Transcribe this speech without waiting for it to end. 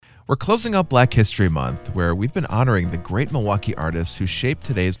We're closing out Black History Month, where we've been honoring the great Milwaukee artists who shaped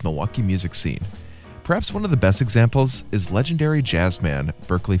today's Milwaukee music scene. Perhaps one of the best examples is legendary jazzman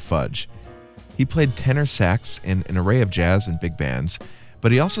Berkeley Fudge. He played tenor sax in an array of jazz and big bands,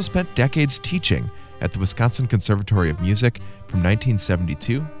 but he also spent decades teaching at the Wisconsin Conservatory of Music from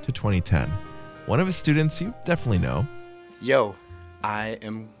 1972 to 2010. One of his students you definitely know. Yo, I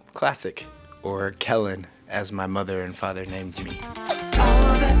am Classic, or Kellen, as my mother and father named me.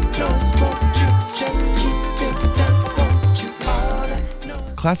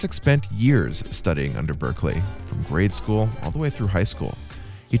 Classic spent years studying under Berkeley, from grade school all the way through high school.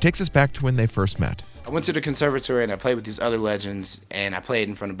 He takes us back to when they first met. I went to the conservatory and I played with these other legends, and I played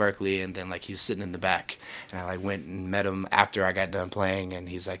in front of Berkeley, and then he was sitting in the back, and I went and met him after I got done playing, and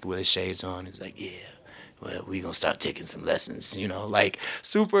he's with his shades on. He's like, yeah, well, we gonna start taking some lessons,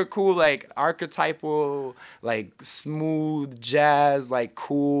 super cool, archetypal, smooth jazz,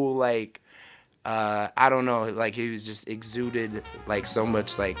 cool, I don't know, he was just exuded so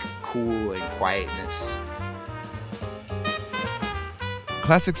much cool and quietness.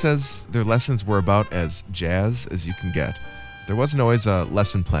 Classic says their lessons were about as jazz as you can get. There wasn't always a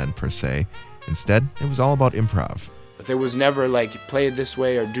lesson plan per se. Instead, it was all about improv. But there was never play it this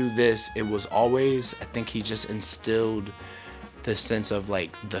way or do this. It was always, I think he just instilled the sense of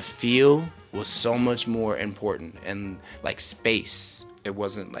the feel was so much more important, and space. It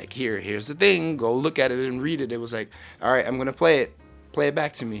wasn't here's the thing, go look at it and read it. It was all right, I'm gonna play it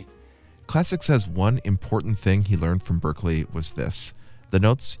back to me. Classic says one important thing he learned from Berkeley was this: the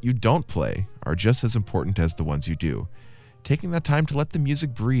notes you don't play are just as important as the ones you do. Taking that time to let the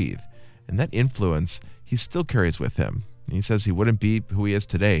music breathe, and that influence he still carries with him. And he says he wouldn't be who he is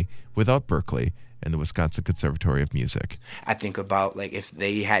today without Berkeley and the Wisconsin Conservatory of Music. I think about if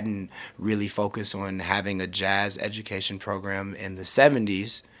they hadn't really focused on having a jazz education program in the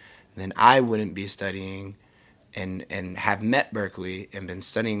 70s, then I wouldn't be studying and have met Berkeley and been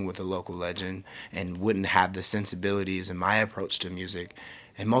studying with a local legend, and wouldn't have the sensibilities in my approach to music.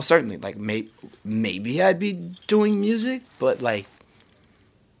 And most certainly, maybe I'd be doing music, but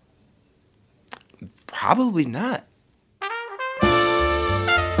probably not.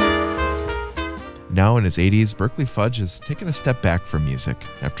 Now in his 80s, Berkeley Fudge has taken a step back from music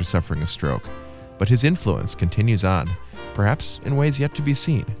after suffering a stroke. But his influence continues on, perhaps in ways yet to be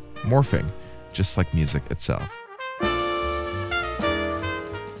seen, morphing, just like music itself.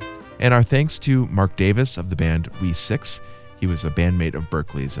 And our thanks to Mark Davis of the band We Six. He was a bandmate of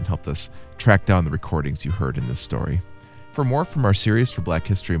Berkeley's and helped us track down the recordings you heard in this story. For more from our series for Black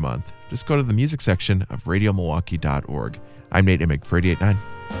History Month, just go to the music section of radiomilwaukee.org. I'm Nate Imig for 88.9.